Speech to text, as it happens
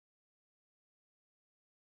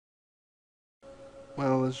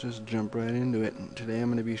Well, let's just jump right into it. Today I'm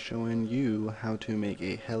going to be showing you how to make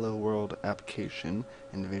a Hello World application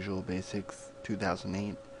in Visual Basics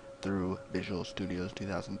 2008 through Visual Studios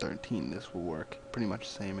 2013. This will work pretty much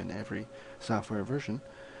the same in every software version.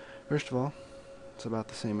 First of all, it's about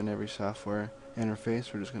the same in every software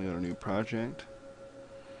interface. We're just going to go to New Project.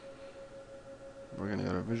 We're going to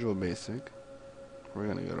go to Visual Basic. We're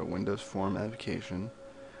going to go to Windows Form Application.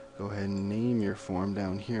 Go ahead and name your form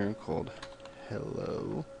down here called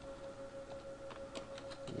Hello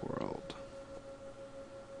World.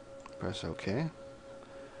 Press OK.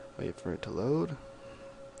 Wait for it to load.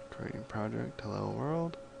 Creating project Hello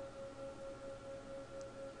World.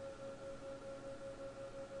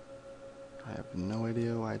 I have no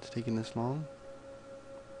idea why it's taking this long.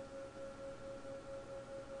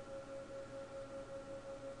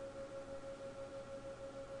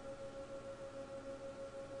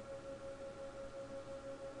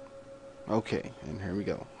 Okay, and here we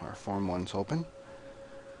go. Our form 1's open.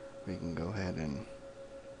 We can go ahead and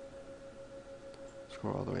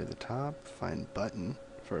scroll all the way to the top, find button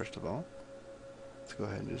first of all. Let's go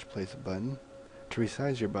ahead and just place a button. To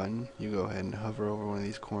resize your button, you go ahead and hover over one of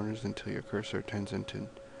these corners until your cursor turns into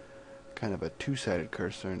kind of a two-sided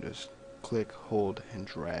cursor, and just click, hold, and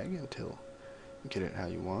drag until you get it how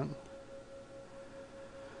you want.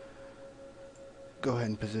 Go ahead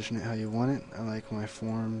and position it how you want it. I like my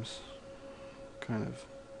forms kind of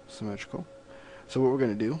symmetrical. So what we're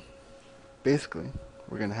going to do, basically,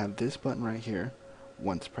 we're going to have this button right here,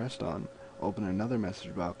 once pressed on, open another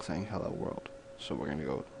message box saying Hello World. So we're going to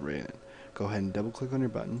go right in. Go ahead and double click on your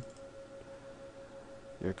button.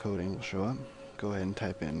 Your coding will show up. Go ahead and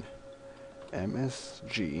type in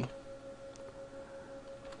MSG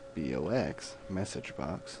BOX message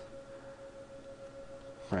box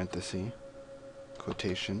parenthesis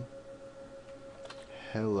quotation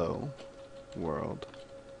Hello World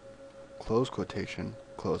close quotation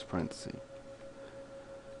close parenthesis,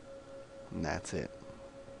 and that's it.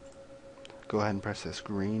 Go ahead and press this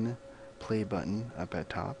green play button up at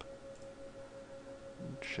top.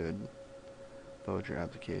 It should load your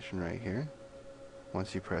application right here.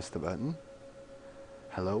 Once you press the button,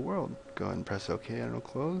 Hello World. Go ahead and press OK and it'll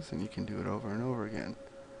close, and you can do it over and over again.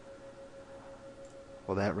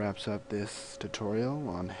 Well, that wraps up this tutorial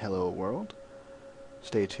on Hello World.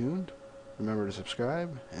 Stay tuned. Remember to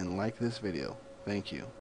subscribe and like this video. Thank you.